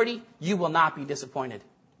top priority, you will not be disappointed.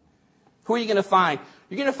 Who are you going to find?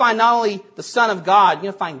 You're going to find not only the Son of God,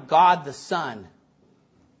 you're going to find God the Son.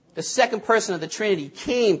 The second person of the Trinity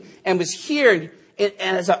came and was here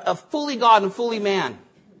as a fully God and fully man.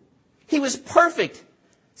 He was perfect,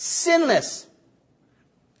 sinless.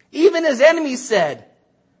 Even his enemies said,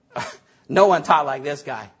 no one taught like this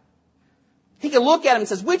guy. He could look at him and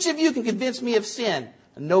says, which of you can convince me of sin?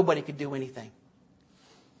 And nobody could do anything.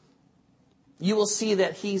 You will see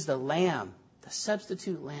that he's the lamb, the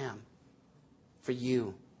substitute lamb for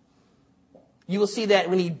you. You will see that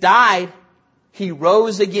when he died, he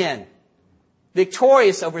rose again,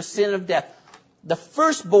 victorious over sin of death, the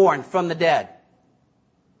firstborn from the dead.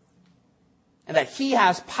 And that he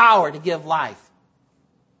has power to give life.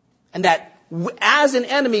 And that as an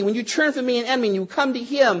enemy, when you turn from being an enemy and you come to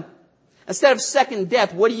him, instead of second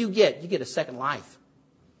death, what do? You get a second life.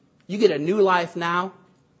 You get a new life now.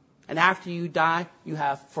 And after you die, you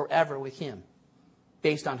have forever with him.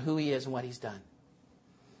 Based on who he is and what he's done.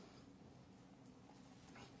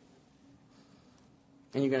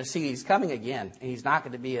 And you're going to see he's coming again. And he's not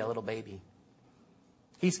going to be a little baby.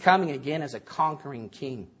 He's coming again as a conquering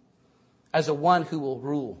king. As a one who will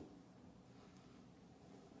rule.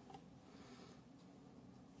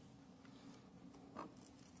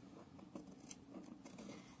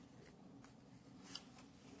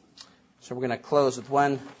 So we're going to close with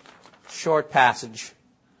one short passage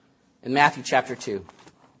in Matthew chapter 2.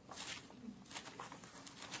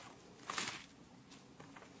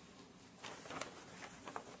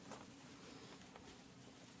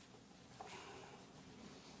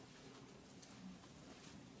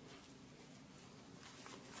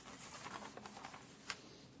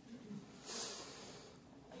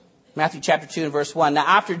 Matthew chapter 2 and verse 1. Now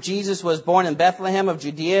after Jesus was born in Bethlehem of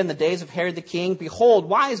Judea in the days of Herod the king, behold,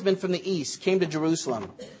 wise men from the east came to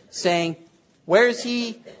Jerusalem, saying, where is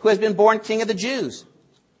he who has been born king of the Jews?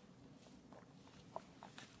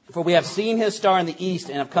 For we have seen his star in the east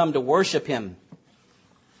and have come to worship him.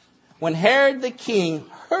 When Herod the king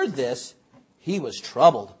heard this, he was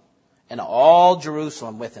troubled, and all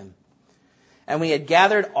Jerusalem with him. And when he had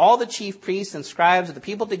gathered all the chief priests and scribes of the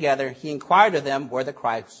people together, he inquired of them where the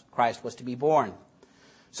Christ was to be born.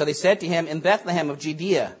 So they said to him, in Bethlehem of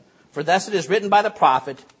Judea, for thus it is written by the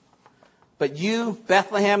prophet, but you,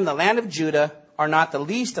 Bethlehem, the land of Judah, are not the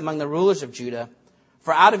least among the rulers of Judah,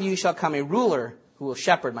 for out of you shall come a ruler who will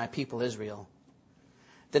shepherd my people Israel.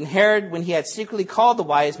 Then Herod, when he had secretly called the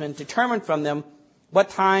wise men, determined from them what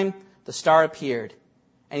time the star appeared.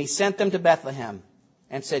 And he sent them to Bethlehem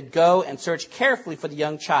and said, go and search carefully for the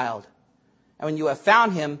young child. And when you have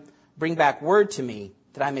found him, bring back word to me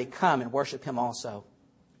that I may come and worship him also.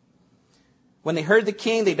 When they heard the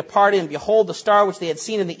king, they departed, and behold, the star which they had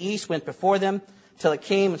seen in the east went before them till it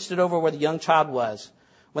came and stood over where the young child was.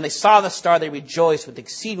 When they saw the star, they rejoiced with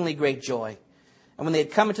exceedingly great joy. And when they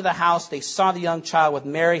had come into the house, they saw the young child with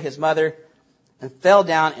Mary, his mother, and fell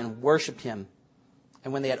down and worshipped him.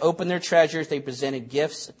 And when they had opened their treasures, they presented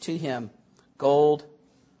gifts to him, gold,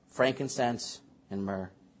 frankincense, and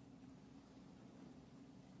myrrh.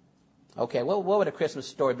 Okay, what would a Christmas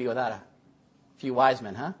story be without a few wise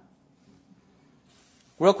men, huh?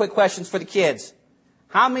 Real quick questions for the kids.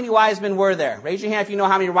 How many wise men were there? Raise your hand if you know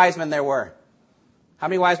how many wise men there were. How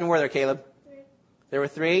many wise men were there, Caleb? 3. There were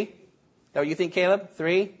 3? Is that what you think, Caleb?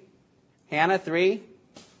 3? Hannah, 3?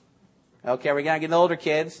 Okay, we're going to get the older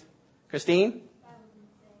kids. Christine?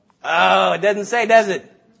 Oh, it doesn't say, does it?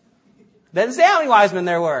 Doesn't say how many wise men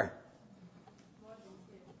there were.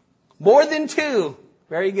 More than 2.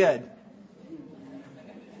 Very good.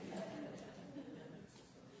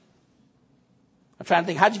 I'm trying to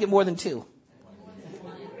think, how'd you get more than 2?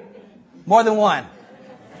 More than 1.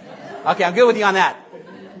 Okay, I'm good with you on that.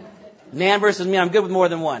 Nan versus me, I'm good with more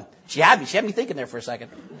than 1. She had me thinking there for a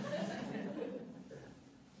second.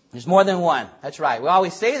 There's more than 1. That's right. We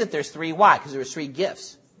always say that there's 3. Why? Because there was 3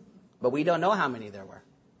 gifts. But we don't know how many there were.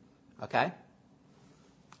 Okay?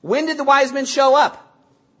 When did the wise men show up?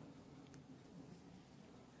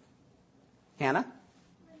 Hannah?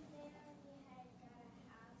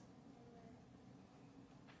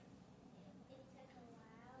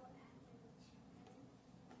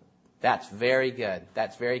 That's very good.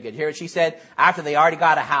 That's very good. Hear what she said? After they already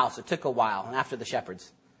got a house, it took a while, and after the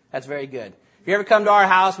shepherds. That's very good. If you ever come to our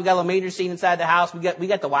house, we got a little major scene inside the house. We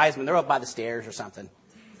got the wise men. They're up by the stairs or something.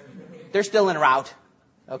 They're still en route.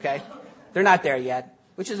 Okay? They're not there yet.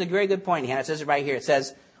 Which is a very good point, Hannah. It says it right here. It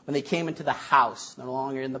says, when they came into the house, no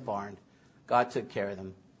longer in the barn, God took care of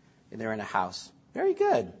them. And they're in a house. Very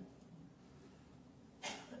good.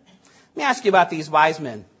 Let me ask you about these wise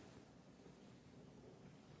men.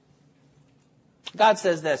 God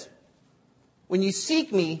says this, when you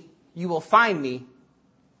seek me, you will find me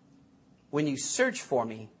when you search for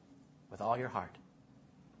me with all your heart.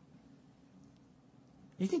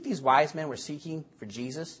 You think these wise men were seeking for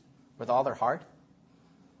Jesus with all their heart?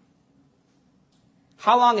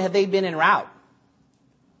 How long had they been en route?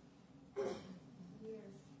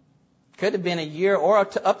 Could have been a year or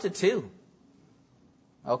up to 2.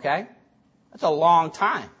 Okay? That's a long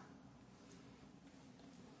time.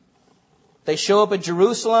 They show up at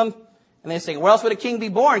Jerusalem and they say, where else would a king be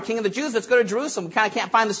born? King of the Jews, let's go to Jerusalem. We kind of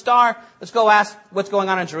can't find the star. Let's go ask what's going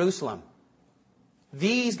on in Jerusalem.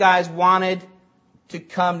 These guys wanted to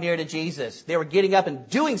come near to Jesus. They were getting up and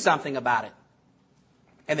doing something about it.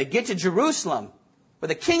 And they get to Jerusalem, where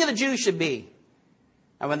the king of the Jews should be.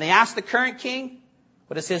 And when they ask the current king,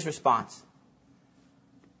 what is his response?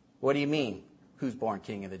 What do you mean? Who's born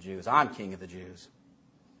king of the Jews? I'm king of the Jews.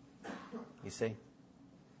 You see?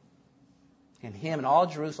 And him and all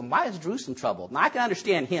Jerusalem. Why is Jerusalem troubled? Now, I can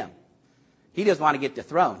understand him. He doesn't want to get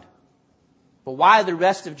dethroned. But why the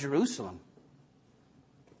rest of Jerusalem?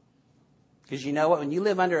 Because you know what? When you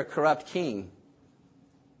live under a corrupt king,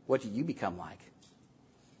 what do you become like?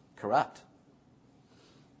 Corrupt.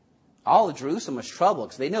 All of Jerusalem was troubled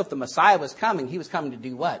because they knew if the Messiah was coming, he was coming to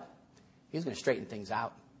do what? He was going to straighten things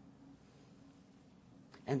out.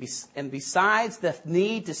 And besides the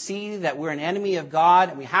need to see that we're an enemy of God,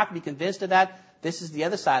 and we have to be convinced of that, this is the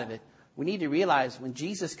other side of it. We need to realize when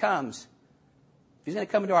Jesus comes, if he's going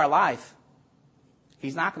to come into our life,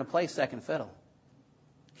 he's not going to play second fiddle.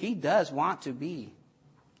 He does want to be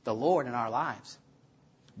the Lord in our lives.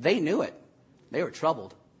 They knew it. They were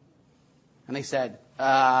troubled. And they said,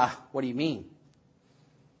 what do you mean?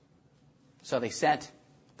 So they sent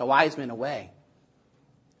the wise men away.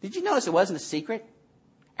 Did you notice it wasn't a secret?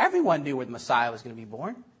 Everyone knew where the Messiah was going to be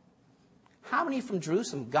born. How many from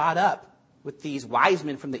Jerusalem got up with these wise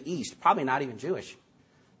men from the east, probably not even Jewish,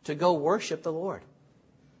 to go worship the Lord?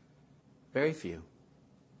 Very few.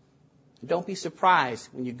 Don't be surprised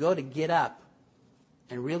when you go to get up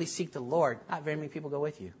and really seek the Lord. Not very many people go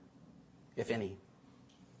with you, if any.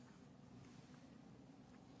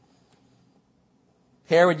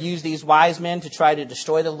 Herod used these wise men to try to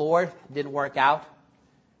destroy the Lord. It didn't work out.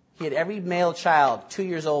 He had every male child 2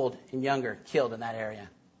 years old and younger killed in that area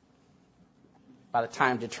by the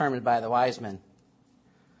time determined by the wise men.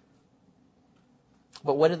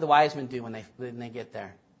 But what did the wise men do when they get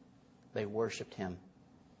there? They worshiped him.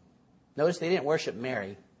 Notice they didn't worship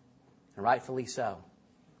Mary, and rightfully so.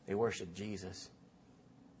 They worshiped Jesus,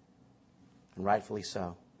 and rightfully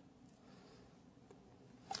so.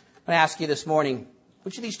 I'm going to ask you this morning,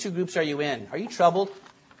 which of these two groups are you in? Are you troubled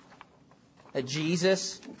that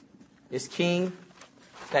Jesus is King,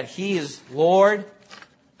 that he is Lord,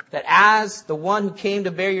 that as the one who came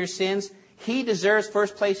to bear your sins, he deserves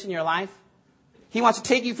first place in your life? He wants to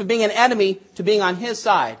take you from being an enemy to being on his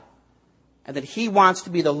side, and that he wants to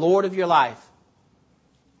be the Lord of your life.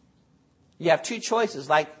 You have two choices,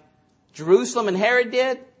 like Jerusalem and Herod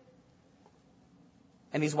did,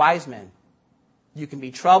 and these wise men. You can be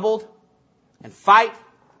troubled and fight,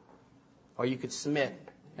 or you could submit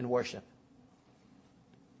and worship.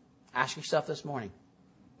 Ask yourself this morning,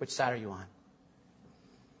 which side are you on?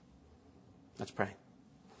 Let's pray.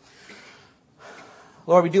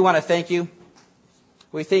 Lord, we do want to thank you.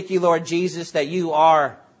 We thank you, Lord Jesus, that you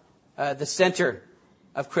are the center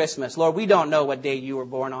of Christmas. Lord, we don't know what day you were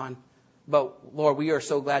born on, but Lord, we are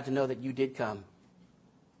so glad to know that you did come.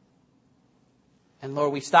 And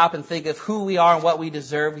Lord, we stop and think of who we are and what we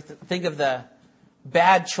deserve. We think of the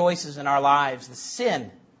bad choices in our lives, the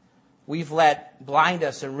sin we've let blind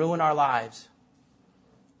us and ruin our lives.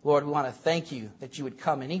 Lord, we want to thank you that you would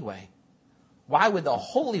come anyway. Why would the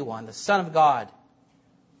Holy One, the Son of God,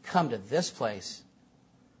 come to this place?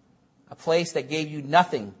 A place that gave you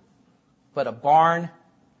nothing but a barn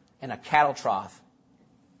and a cattle trough.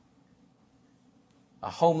 A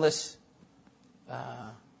homeless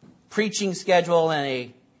preaching schedule and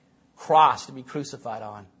a cross to be crucified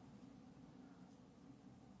on.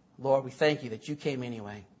 Lord, we thank you that you came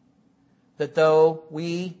anyway. That though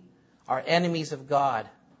we are enemies of God,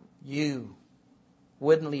 you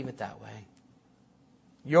wouldn't leave it that way.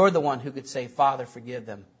 You're the one who could say, Father, forgive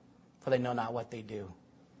them, for they know not what they do.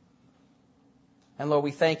 And Lord,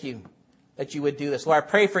 we thank you that you would do this. Lord, I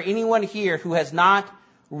pray for anyone here who has not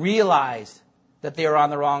realized that they are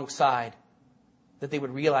on the wrong side, that they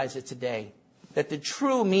would realize it today. That the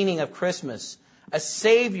true meaning of Christmas, a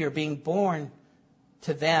Savior being born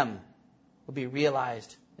to them, will be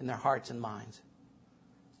realized in their hearts and minds.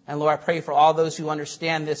 And Lord, I pray for all those who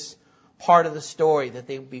understand this part of the story, that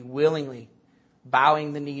they would be willingly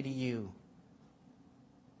bowing the knee to you,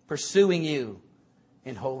 pursuing you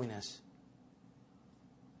in holiness.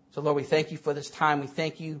 So Lord, we thank you for this time. We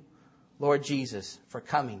thank you, Lord Jesus, for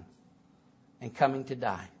coming and coming to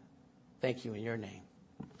die. Thank you in your name.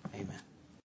 Amen.